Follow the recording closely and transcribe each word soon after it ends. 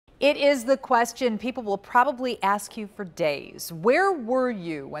It is the question people will probably ask you for days. Where were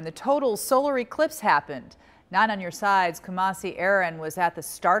you when the total solar eclipse happened? 9 on your side's Kumasi Aaron was at the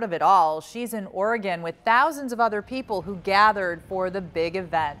start of it all. She's in Oregon with thousands of other people who gathered for the big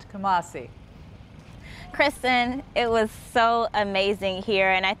event. Kumasi. Kristen, it was so amazing here,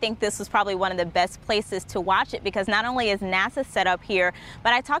 and I think this was probably one of the best places to watch it because not only is NASA set up here,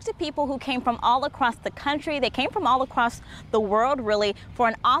 but I talked to people who came from all across the country. They came from all across the world, really, for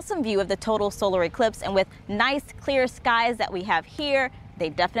an awesome view of the total solar eclipse. And with nice, clear skies that we have here, they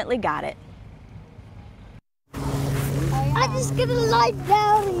definitely got it. I just get to lie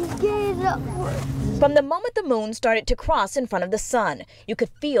down and get it up. From the moment the moon started to cross in front of the sun, you could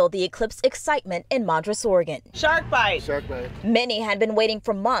feel the eclipse excitement in Madras, Oregon. Shark bite. Shark bite. Many had been waiting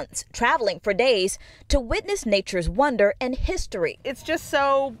for months, traveling for days, to witness nature's wonder and history. It's just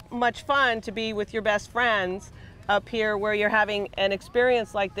so much fun to be with your best friends up here where you're having an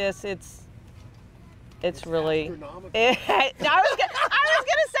experience like this. It's really, I was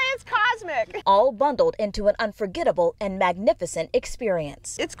gonna say it's cosmic. All bundled into an unforgettable and magnificent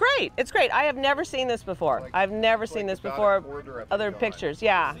experience. It's great. It's great. I have never seen this before. I've never seen this before. Other pictures,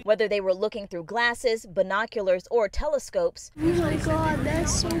 yeah. Whether they were looking through glasses, binoculars, or telescopes. Oh my God,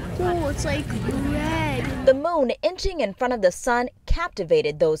 that's so cool. It's like red. The moon inching in front of the sun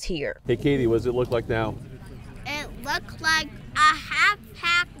captivated those here. Hey Katie, what does it look like now? It looked like a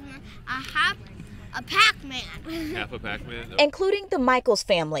Pac-Man. Half a Pac-Man? No. Including the Michaels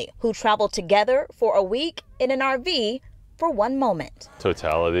family, who traveled together for a week in an RV for one moment.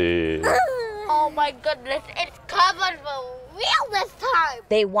 Totality. Oh my goodness, it's covered for real this time.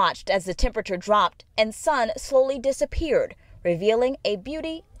 They watched as the temperature dropped and sun slowly disappeared, revealing a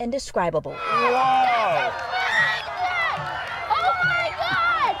beauty indescribable. Wow. Oh my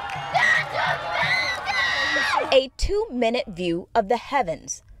God, that's amazing! A 2-minute view of the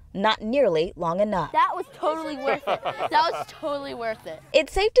heavens. Not nearly long enough. That was totally worth it. That was totally worth it.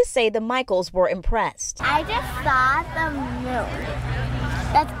 It's safe to say the Michaels were impressed. I just saw the moon.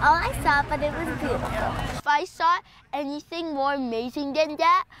 That's all I saw, but it was beautiful. If I saw anything more amazing than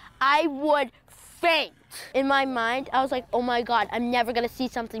that, I would faint. In my mind, I was like, oh my God, I'm never gonna see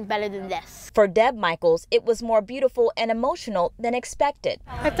something better than this. For Deb Michaels, it was more beautiful and emotional than expected.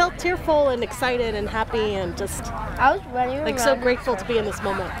 I felt tearful and excited and happy and just I was running so grateful to be in this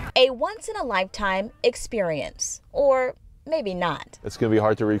moment. A once-in-a-lifetime experience. Or maybe not. It's going to be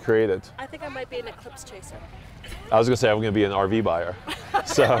hard to recreate it. I think I might be an eclipse chaser. I was going to say I'm going to be an RV buyer.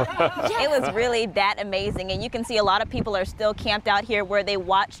 So It was really that amazing, and you can see a lot of people are still camped out here where they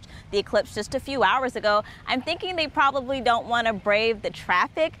watched the eclipse just a few hours ago. I'm thinking they probably don't want to brave the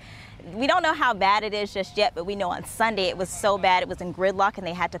traffic. We don't know how bad it is just yet, but we know on Sunday it was so bad it was in gridlock and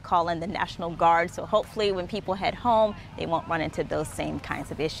they had to call in the National Guard. So hopefully when people head home, they won't run into those same kinds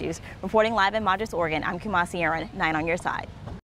of issues. Reporting live in Madras, Oregon, I'm Kumasi Aaron, 9 on your side.